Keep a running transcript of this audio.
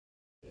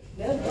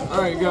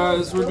Alright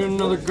guys, we're doing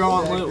another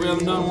Gauntlet. We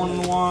haven't done one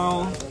in a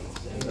while.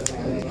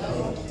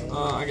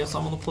 I guess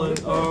I'm gonna play.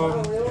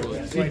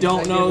 If you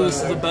don't know,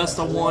 this is the best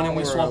of one, and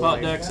we swap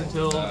out decks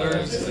until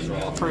there's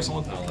a person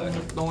with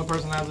the only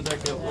person that has a deck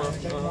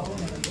left.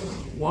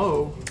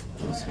 Whoa,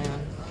 this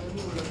hand.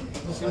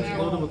 This seems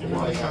loaded with a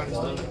lot of shiny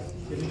stuff.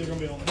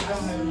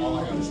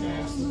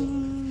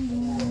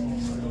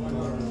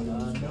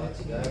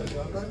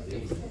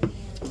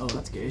 Oh,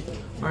 that's gay.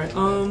 Alright,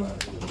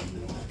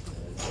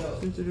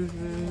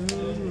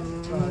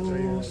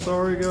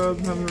 sorry guys,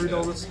 I'm having to read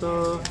all this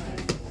stuff.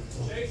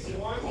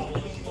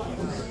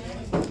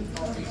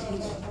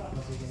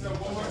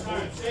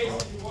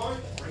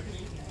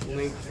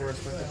 Link for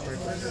respective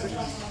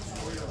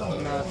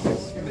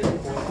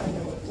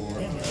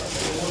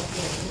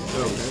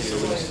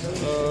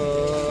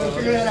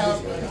figure that out.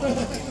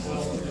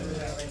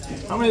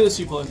 How many of this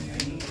you play?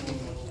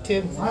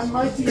 10. I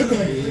might be just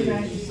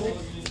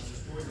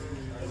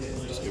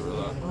give her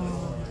that.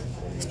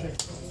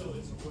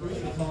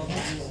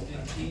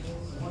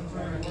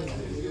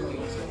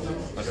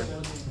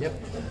 Yep.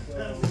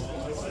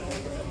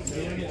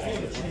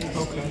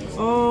 Okay.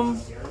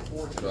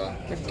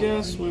 I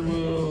guess we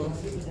will.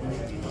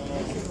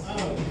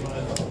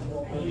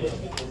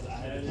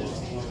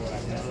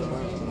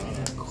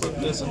 Clip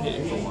this and hit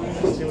you for one.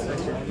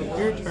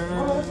 Your turn.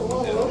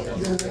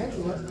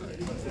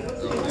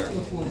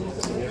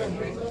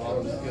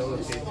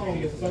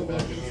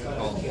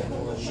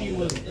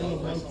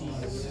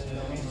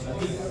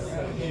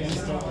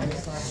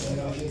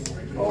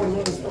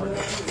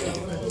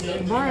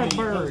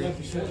 Bradbury.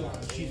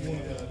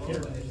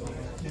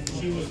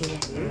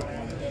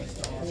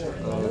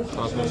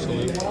 Cosmo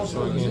Sleep, so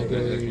I can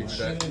engage,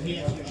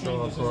 show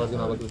off cards,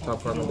 and I look at the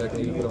top card of the deck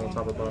and you put it on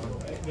top or bottom.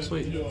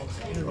 Sweet.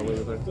 I'll leave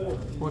it there.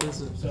 What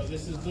is it?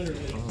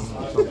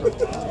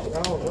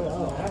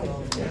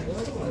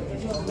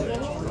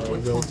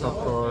 Reveal top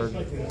card.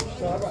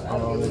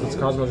 If it's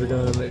Cosmo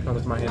Dragoons, it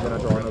comes to my hand, then I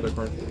draw another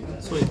card.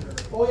 Sweet.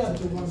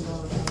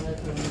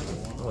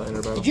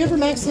 Enter battle. Did you ever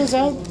max those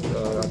out?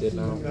 I did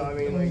now. When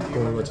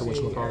we went to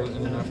whatchamacallit,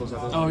 Indianapolis, I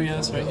did. Oh yeah,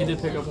 that's right. He did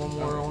pick up one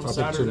more on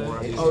Saturday. 2 more.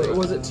 Oh,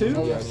 was it 2?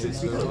 Yeah,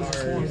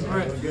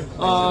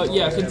 Alright.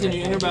 Yeah,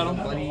 continue. Enter battle.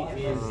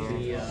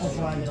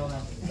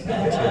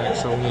 attack.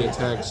 So when he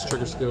attacks,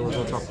 trigger skill is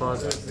on top card.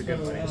 It's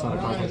not a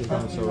Cosmo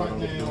Dragoon, so I don't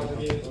get to do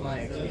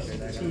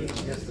it.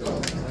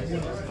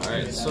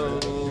 Alright, so...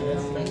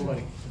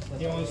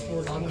 2.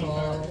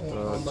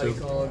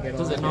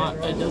 Does it not?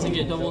 It doesn't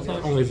get double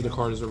attack? Only if the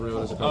card is a real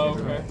as a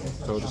Cosmo Dragoon.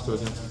 So just do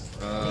it again.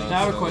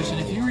 Now I have a question.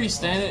 If you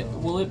restand it,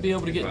 will it be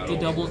able to get the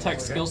double attack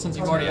skill since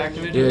you've already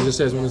activated it? Yeah, it just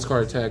says when this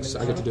card attacks,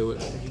 I get to do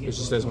it. It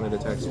just says when it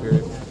attacks,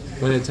 period.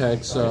 When it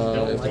attacks,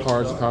 if the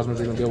cards, the Cosmos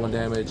are going to deal 1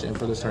 damage, and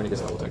for this turn it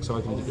gets double attack, so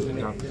I can do it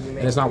now. And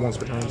it's not once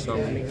per turn, so I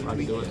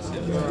can do it.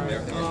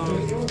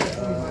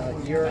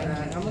 You're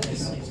at how much?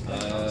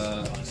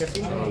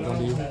 15? Going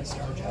to you.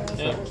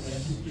 Yeah.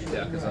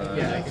 Yeah, because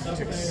I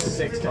took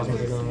 6.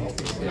 Cosmos are going.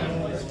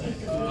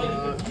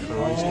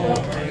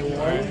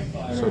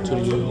 So 2 to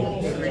you.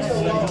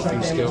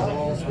 3 skill.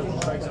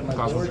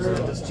 Cosmos are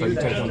going. So you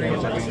take 1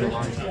 damage every single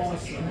line.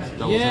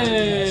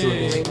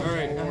 Yay!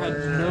 Alright, I had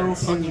no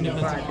fucking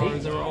defensive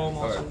cards. They were all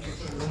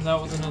monsters. And that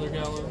was another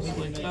gallows.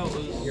 Like, that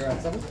was... You're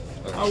at 7?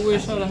 I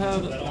wish I'd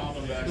have had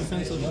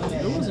defensive.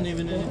 There wasn't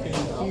even anything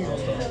here.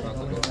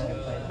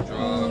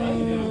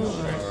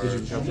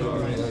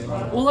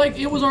 Well, like,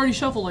 it was already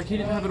shuffled. Like, he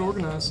didn't have it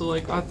organized. So,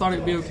 like, I thought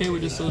it'd be okay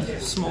with just a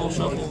small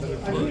shuffle.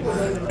 But...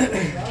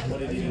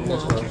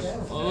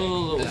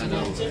 Oh,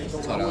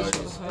 that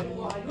was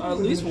at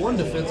least one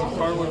defensive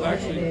card would have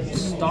actually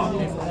stopped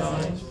me from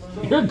dying.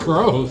 You're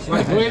gross.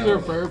 Like, what's your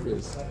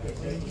purpose?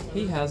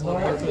 He has no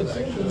purpose.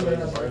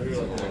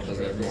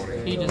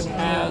 He just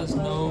has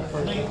no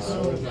purpose.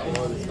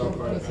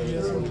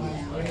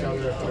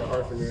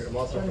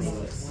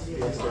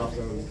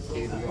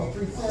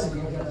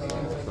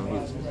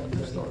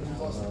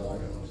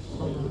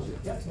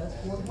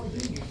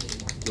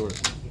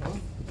 Yours.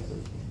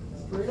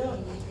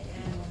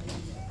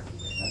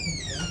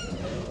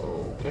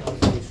 Okay. I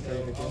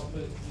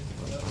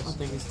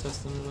think he's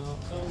testing it out.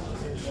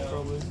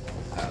 Probably.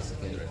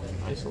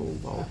 Nice old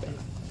ball guy.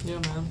 Yeah,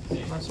 man.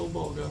 Nice old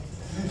ball guy.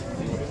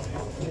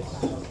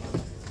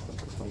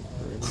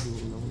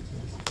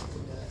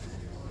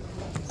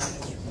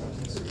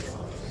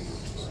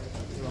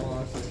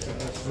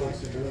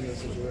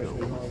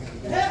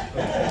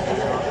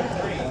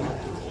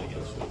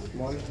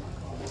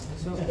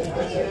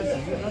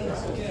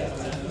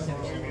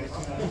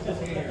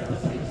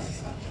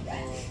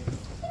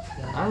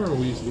 I remember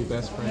we used to be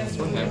best friends.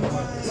 What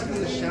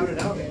happened? Shout it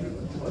out.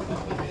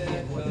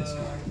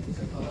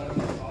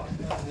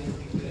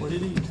 What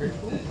did he trade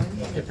for?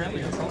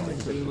 Apparently got something,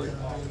 but like...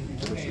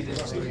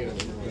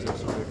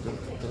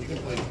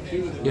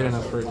 You had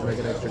enough for it to make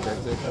an extra deck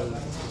there.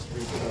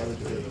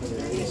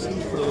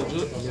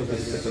 Legit.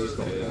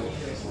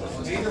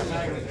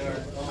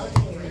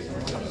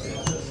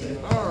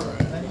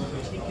 Alright.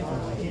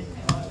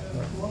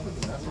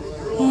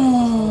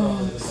 Oh,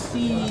 let's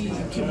see.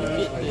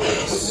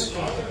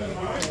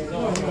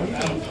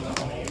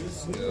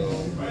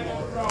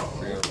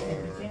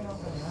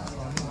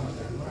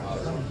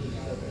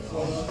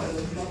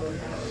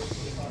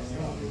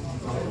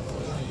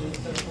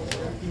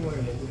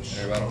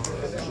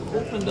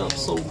 Opened up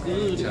so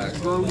good, it's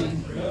grody.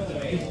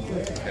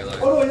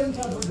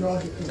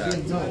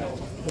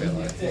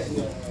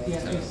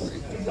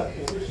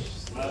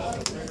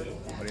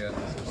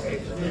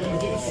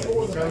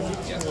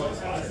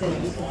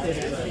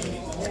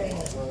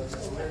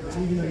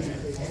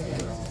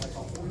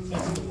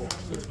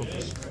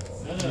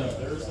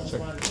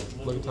 Check.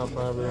 Look at top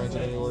 5, rearrange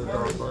in any order,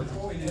 draw a card.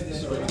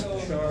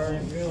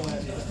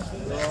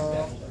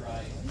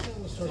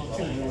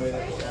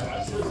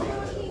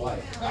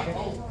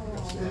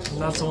 And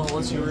that's the one that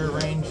lets you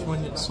rearrange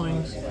when it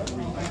swings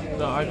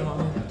the item on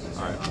you.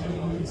 Alright.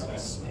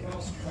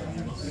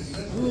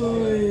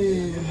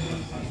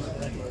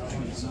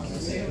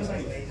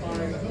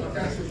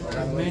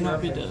 May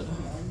not be dead.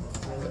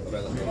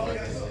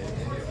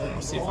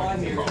 Let's see if I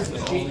can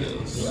profit all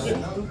this.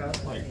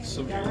 Like,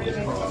 severely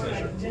profit.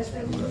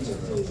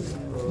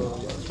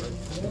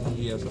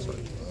 Yes, that's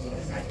right.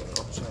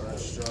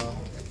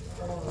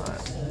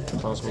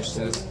 Cosmo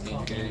set,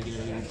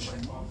 engage,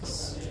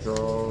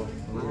 draw,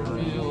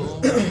 reveal.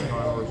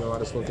 There we go. I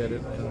just looked at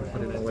it and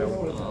put it in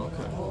well.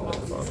 Okay.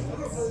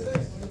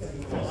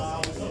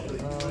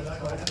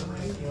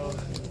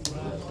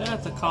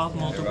 That's a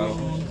Cosmo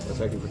Dragoons.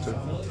 Attack you for 2.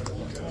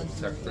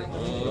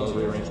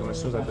 Rearrange them as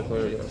soon as I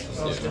declare it.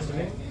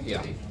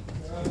 Yeah.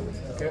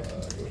 Okay.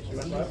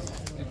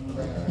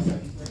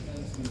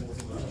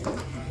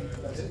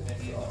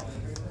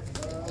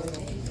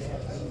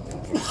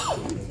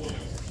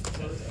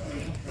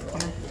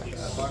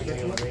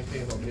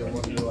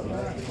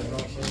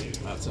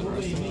 That's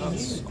interesting.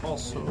 That's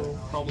also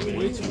probably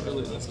way too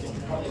early in this game.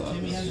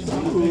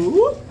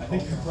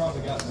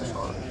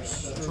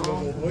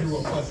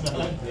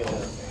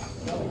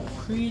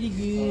 Pretty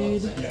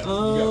good.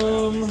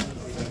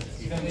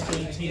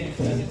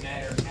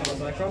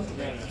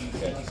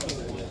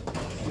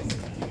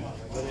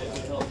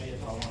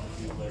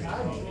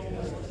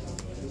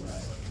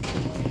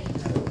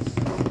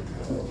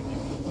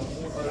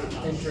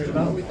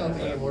 About what we thought the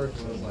game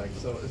worked was like,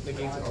 so if the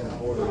game's on the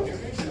border,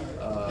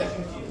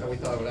 and we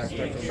thought it would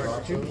actually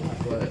construct two,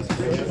 but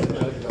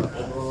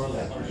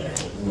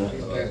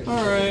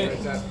Alright.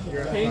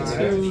 Pay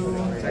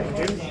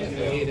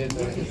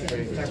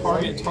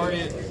to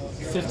target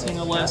 15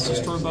 or less,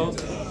 destroy both.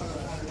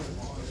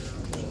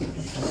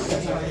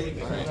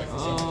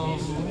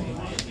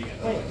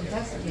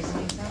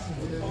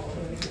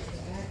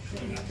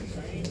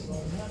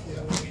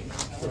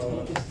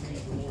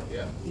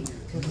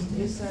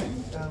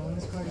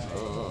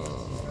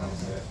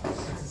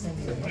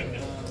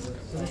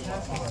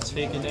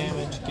 Take a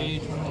damage,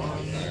 gauge 1,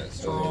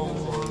 draw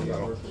 1.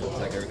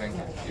 Attack everything.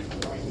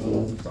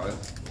 5.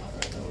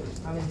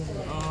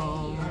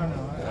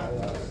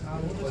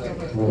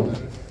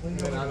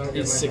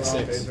 It's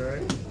 6/6 with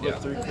Yeah.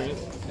 3 crit.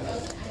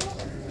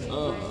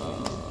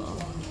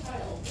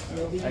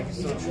 I can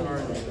still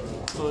charge.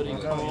 Buddy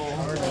call.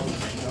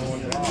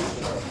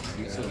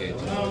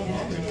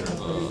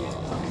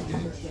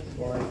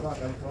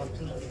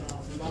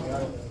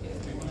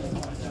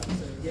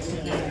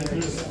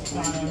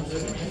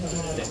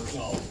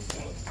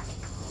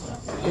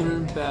 Enter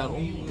battle.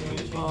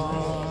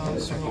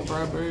 Swing a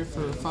Bradbury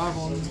for 5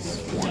 on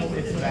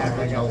 1.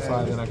 I know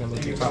 5, then I can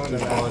make the top 2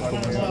 cards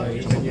from the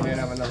page. You didn't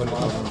have another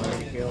monster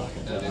to kill.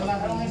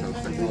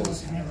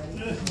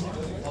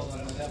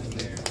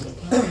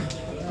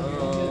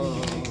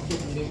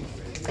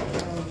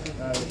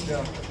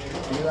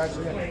 Do you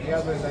actually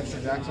have those extra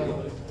jacks on?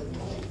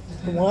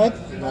 What?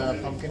 The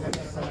pumpkin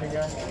something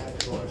guy?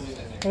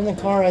 In the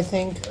car, I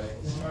think.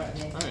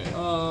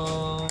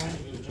 Alright,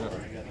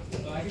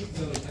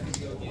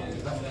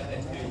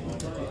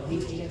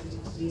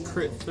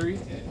 crit 3.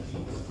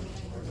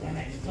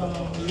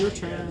 Your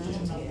turn.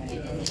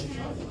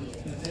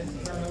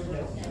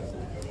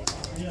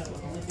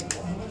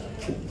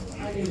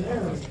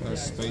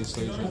 That's Space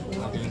Agent.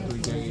 I gain 3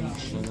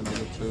 gauge, and then I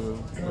get to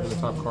over the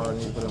top card,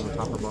 and you put it on the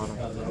top or bottom.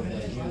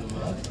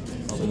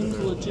 Seems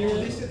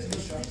legit.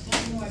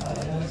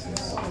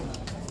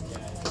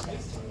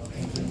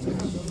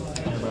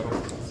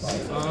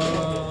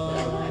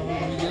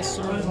 Yes,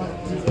 sir.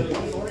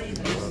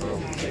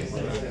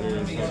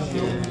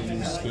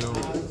 Use skill.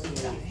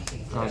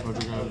 Cosmo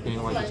Dragoons,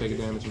 being like to take a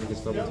damage and it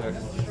gets double attack.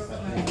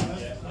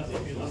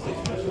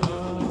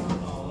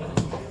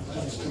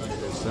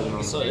 7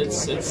 on So it's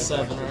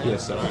 7, right?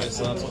 Yes, 7. Alright,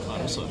 so that's what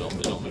matters, so don't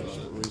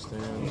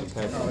Restand,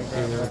 attack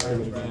here, do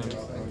it again.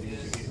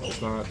 It's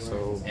not,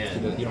 so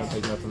you don't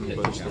take nothing,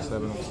 but it's still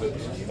 7 on 6.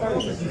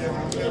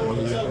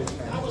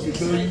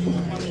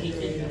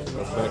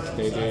 Effect,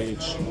 K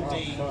gauge.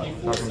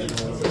 Cosmo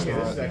Dragoons, it's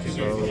not, so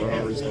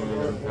restand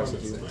and pass it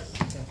to you.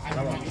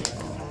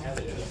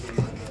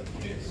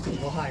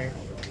 Well, higher.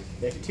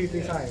 They're 2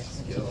 3 higher.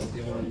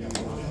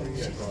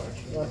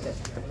 Okay.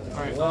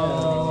 Alright,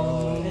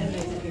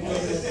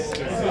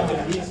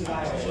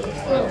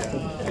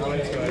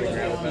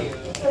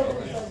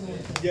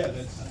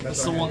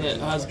 it's the one that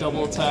has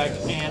double attack,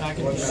 and I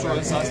can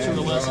destroy size 2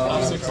 or less if I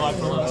have 6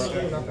 life or less.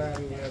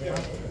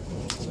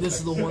 This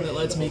is the one that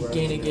lets me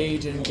gain a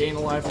gauge and gain a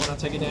life when I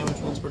take a damage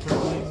once per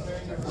turn.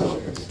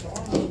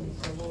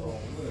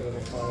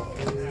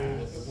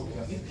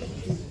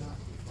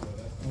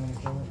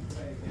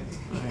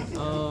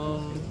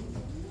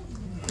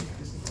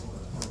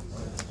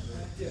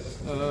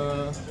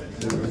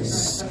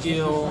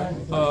 Skill,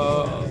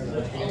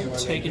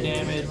 take a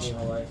damage.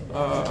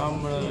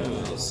 I'm gonna,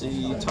 let's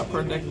see, top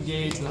card deck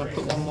engage, and then I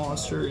put one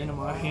monster into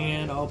my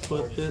hand. I'll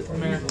put this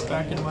America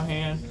back into my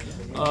hand.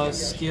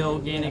 Skill,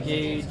 gain a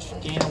gauge,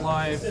 gain a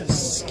life.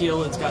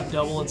 Skill, it's got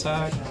double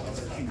attack.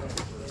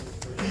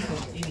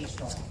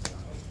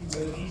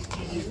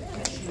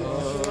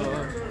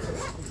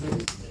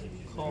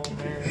 Call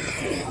America.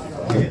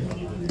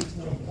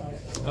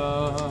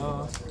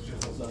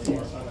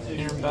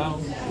 Enter battle.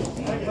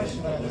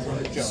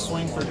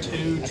 Swing for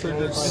 2,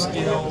 trigger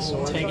skill,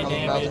 take a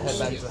damage.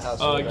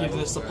 Give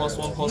this the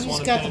 +1/+1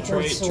 to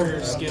penetrate,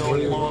 trigger skill,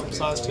 blow up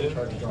size 2.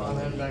 I'm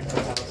heading back to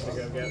the house to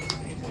go get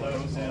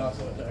those and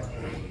also attack.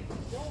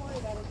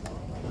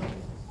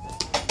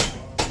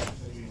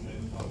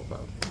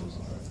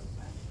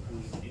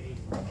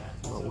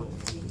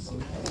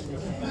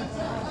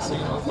 So you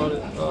know, put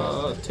it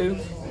 2.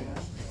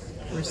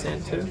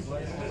 Restand 2.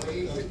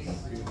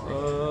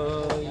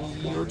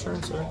 Your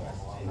turn, sir.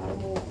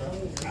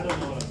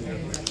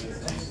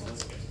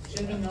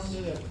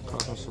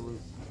 Cosmo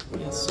salute.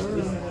 Yes, sir.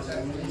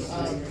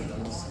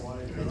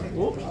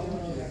 Whoop.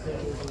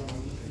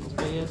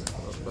 Bad.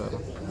 That's bad.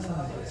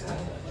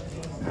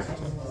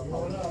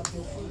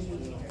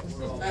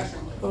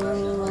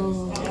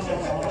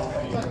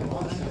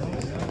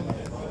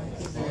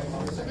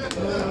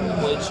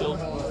 Blade shield.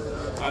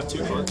 I have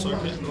 2 cards, so I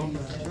can't go.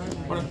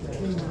 Whatever.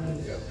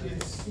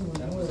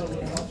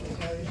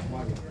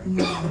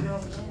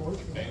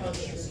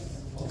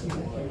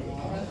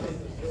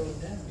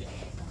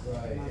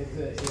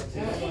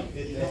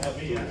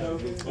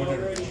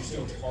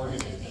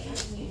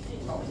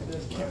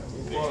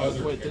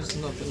 Wait, there's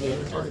nothing to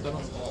target that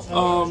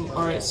on.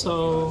 Alright,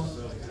 so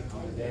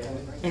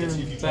enter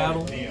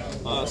battle.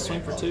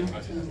 Swing for 2.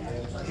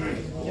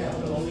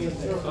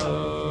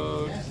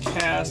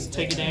 Cast,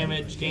 take a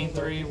damage, gain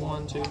 3,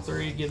 1, 2,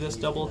 3. Give this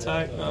double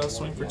attack.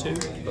 Swing for 2.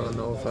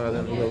 Nullify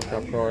them. You go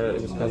top card.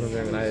 It was Cosmo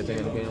Dragoons and I had to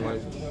gain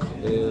life.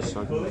 It is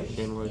so I can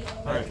gain life.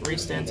 Alright,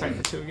 restand, attack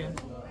for 2 again.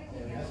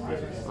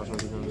 Cosmo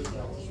Dragoons.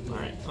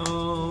 Alright,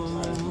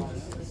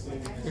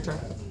 your turn.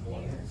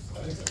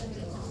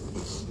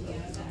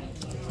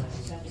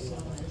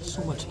 So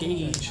much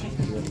gauge.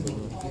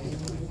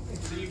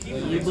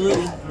 You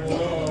buddy.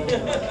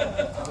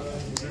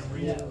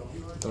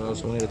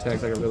 So when he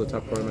attacks, I can reveal the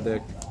top card of my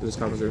deck. Do this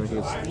Cosmo Dragoons, he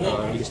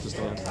gets to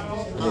stand.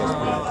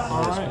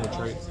 Alright.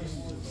 Penetrate.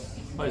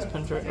 Oh, he's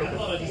penetrate. Okay.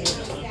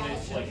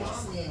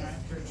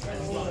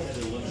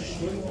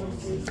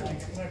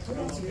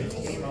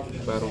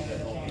 Battle.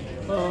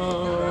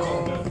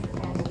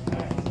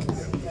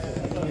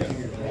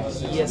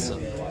 Yes, sir.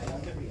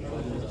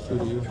 2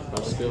 to you.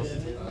 Skill.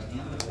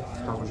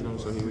 Cosmo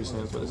Dragoons, so he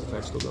restands, but his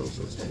attack still goes.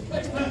 So it's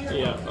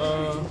Yeah.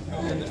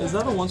 And is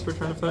that a once per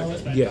turn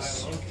effect?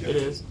 yes. It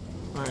is.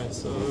 Alright,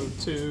 so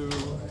 2,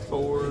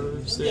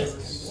 4,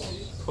 6,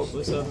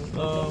 hopefully 7. 2.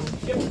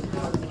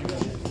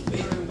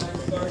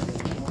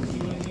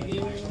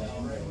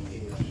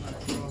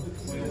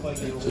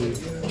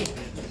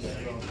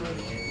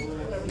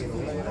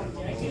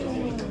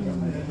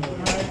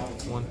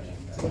 One.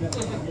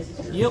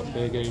 Yep.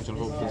 Big gauge and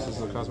hope this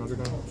is a Cosmo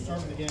Dragoon.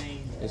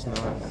 It's not.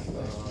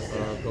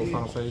 Go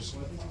final phase.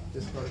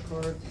 Discard a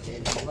card.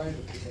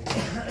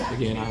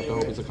 Again, I have to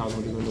hope it's a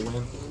Cosmo Dragoon to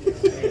win.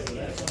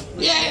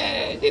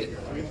 Yeah, did it.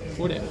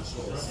 4 damage.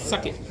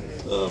 Suck it.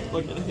 Oh,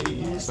 fucking hate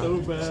you so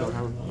bad. So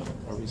how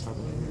are we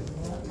stopping?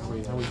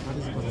 How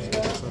does it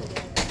split this up?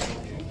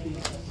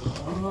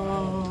 I don't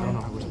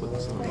know how we're splitting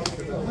this up.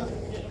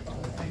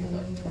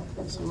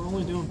 So we're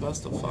only doing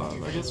best of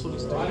 5. I guess we'll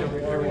just do it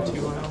every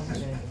 2 rounds.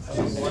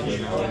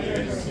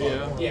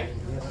 Yeah.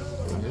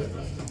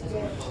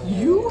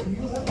 You?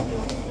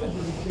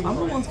 I'm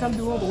the one that's got to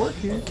do all the work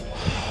here.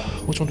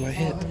 Which one do I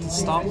hit?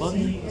 Stop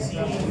button.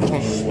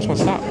 Which one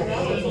stop?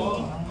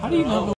 How do you not know?